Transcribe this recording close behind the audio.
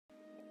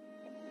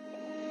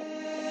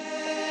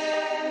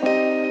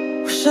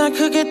Wish I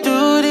could get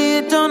through to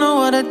you, don't know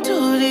what to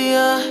do to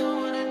you.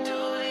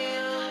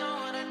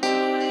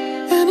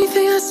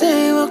 Anything I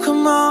say will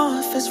come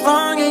off as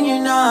wrong and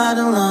you're not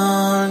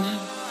alone.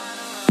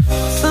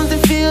 Something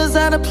feels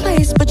out of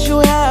place but you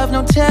have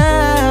no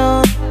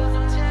tell.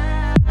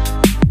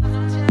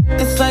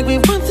 It's like we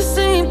want the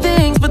same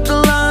things but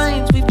the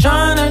lines we've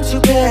drawn are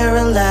too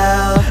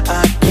parallel.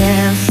 I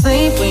can't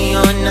sleep when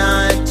you're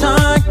not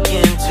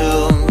talking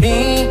to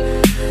me.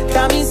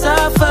 Got me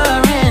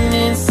suffering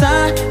in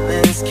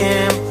silence,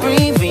 can't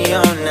breathe when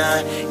you're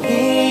not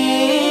here.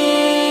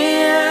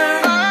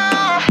 I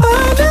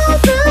know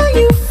that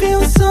you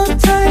feel some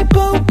type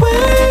of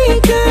way,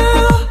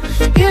 girl.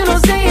 You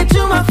don't say it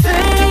to my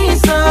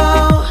face,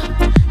 though.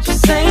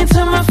 Just say it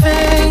to my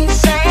face.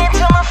 Say it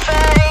to my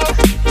face.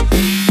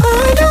 I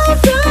know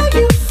that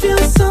you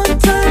feel some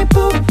type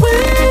of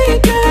way,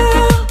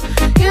 girl.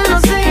 You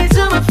don't say it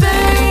to my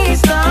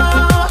face,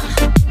 though.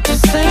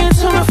 Just say it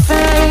to my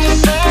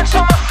face. Say it to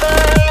my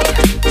face.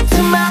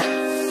 To my,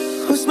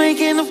 who's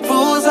making the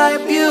rules I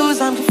abuse?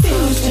 I'm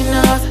confused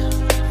enough.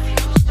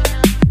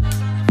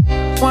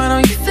 Why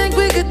don't you think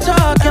we could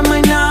talk? Am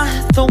I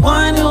not the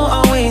one who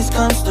always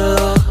comes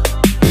through?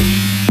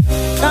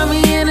 Got me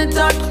in a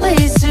dark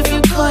place if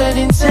you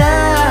couldn't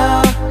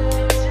tell.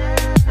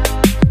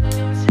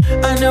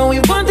 I know we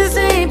want the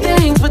same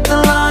things but the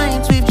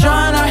lines we've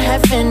drawn are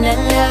heaven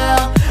and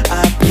hell.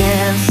 I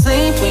can't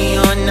sleep when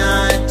you're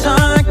not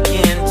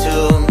talking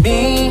to me.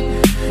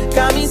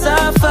 Got me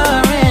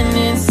suffering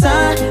in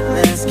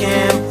silence,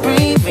 can't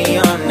breathe when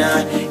you're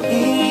not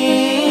here.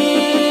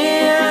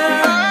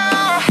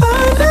 I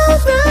know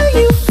that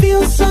you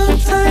feel some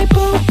type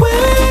of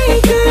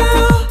way,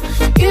 girl.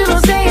 You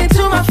don't say it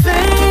to my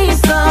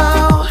face,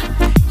 though.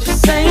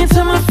 Just say it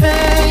to my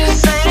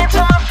face. Say it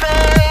to my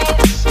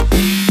face.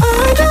 I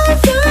know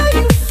that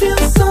you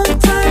feel some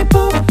type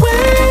of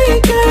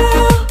way,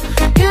 girl.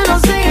 You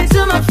don't say it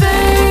to my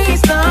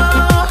face,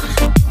 though.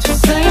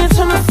 Just say it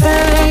to my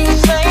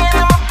face. Say it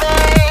to my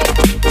face.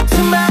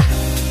 To my,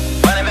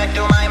 running back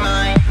through my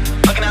mind,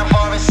 looking out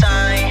for a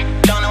sign.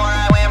 Don't know where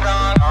I went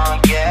wrong. Oh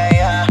yeah,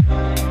 yeah.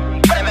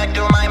 Running back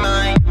through my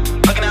mind,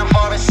 looking out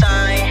for a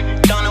sign.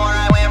 Don't know where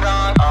I went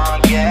wrong. Oh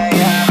yeah,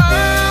 yeah.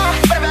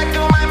 Running back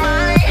through my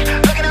mind,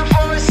 looking out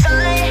for a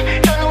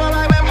sign. Don't know where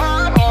I went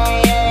wrong. Yeah,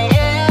 yeah,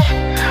 yeah.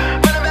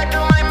 Running back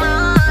through my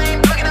mind,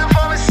 looking out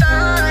for a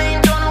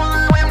sign. Don't know where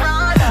I went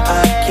wrong.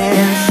 I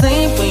can't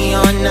sleep when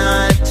you're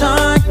not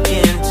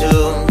talking to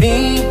me.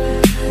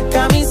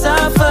 Got me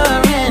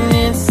suffering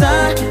in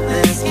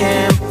silence,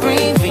 can't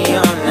breathe when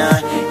you're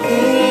not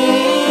here.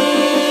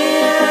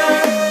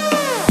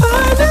 I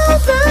know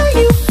that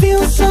you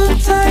feel some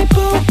type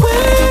of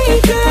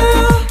way,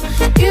 girl.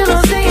 You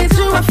don't say it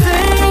to my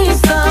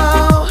face,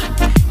 though.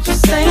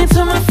 Just say it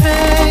to my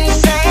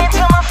face. Say it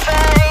to my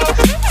face.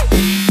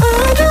 I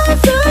know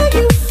that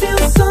you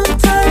feel some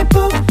type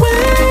of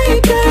way,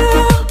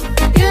 girl.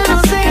 You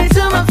don't say it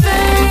to my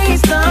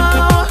face,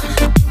 though.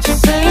 Just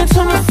say it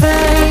to my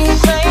face.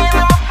 Say it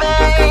to my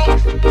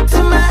face. To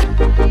my.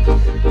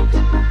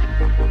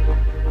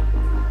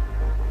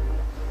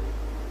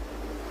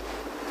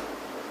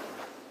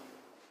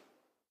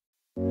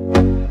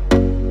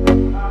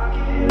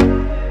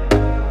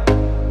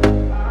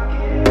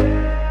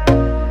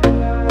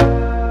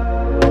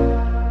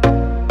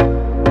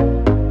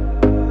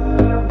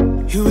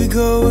 Here we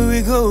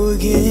go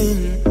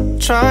again.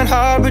 Trying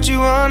hard, but you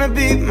wanna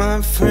be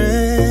my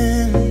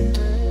friend.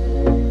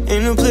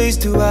 Ain't no place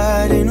to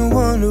hide, ain't no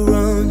one to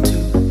run to.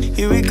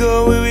 Here we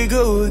go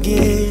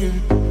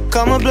again.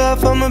 Call my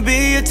bluff, I'ma be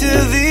here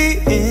till the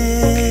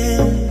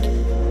end.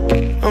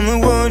 I'm the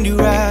one you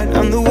ride,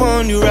 I'm the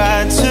one you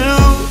ride to.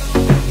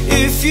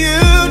 If you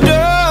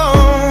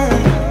don't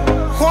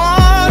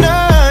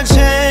wanna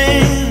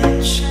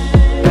change,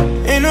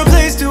 ain't no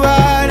place to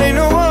hide, ain't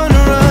no one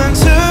to run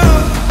to.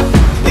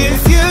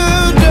 If you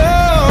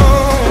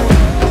don't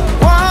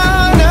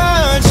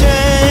wanna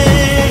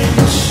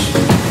change,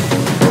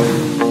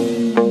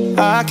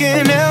 I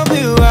can help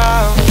you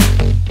out.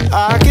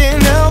 I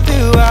can help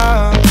you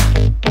out.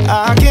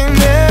 I can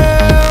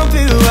help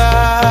you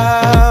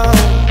out.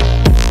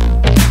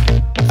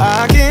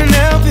 I can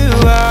help you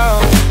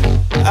out.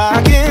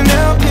 I can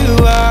help you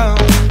out.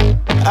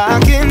 I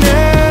can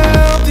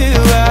help you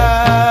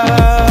out.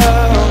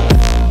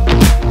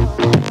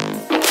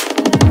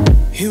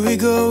 Here we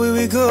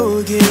go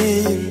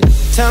again.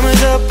 Time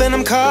is up and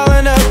I'm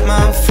calling up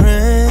my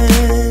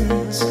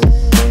friends.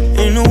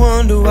 Ain't no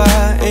wonder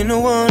why, ain't no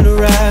one to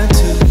ride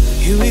to.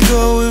 Here we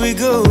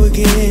go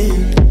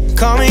again.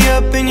 Call me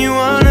up and you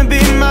wanna be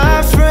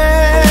my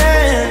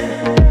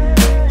friend.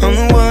 I'm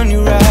the one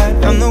you ride,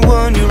 I'm the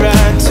one you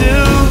ride to.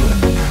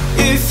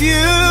 If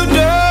you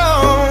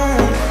don't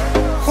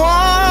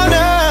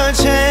wanna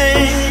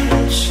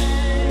change,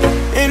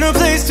 ain't no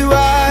place to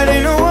hide,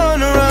 ain't no one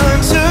to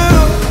run to.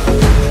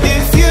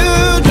 If you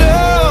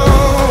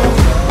don't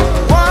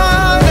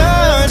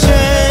wanna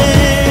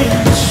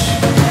change,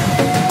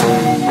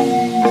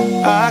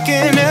 I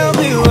can help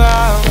you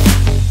out.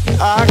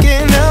 I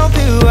can help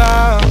you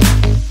out.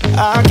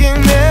 I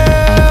can help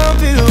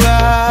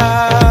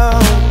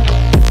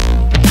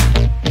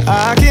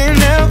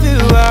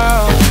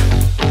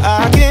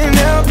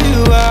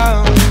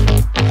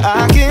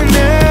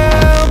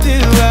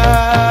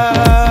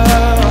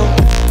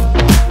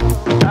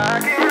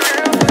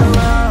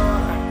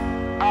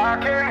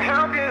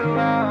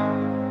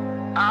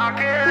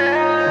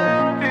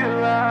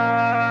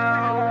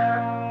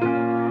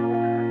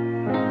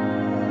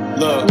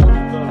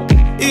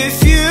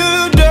If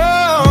you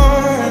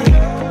don't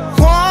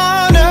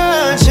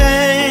wanna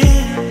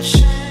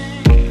change,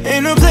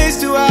 ain't no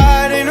place to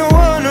hide, ain't no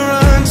one to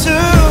run to.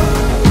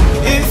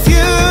 If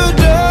you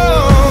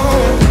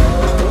don't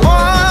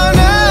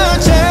wanna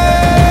change,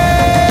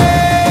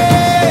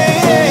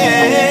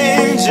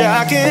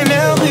 I can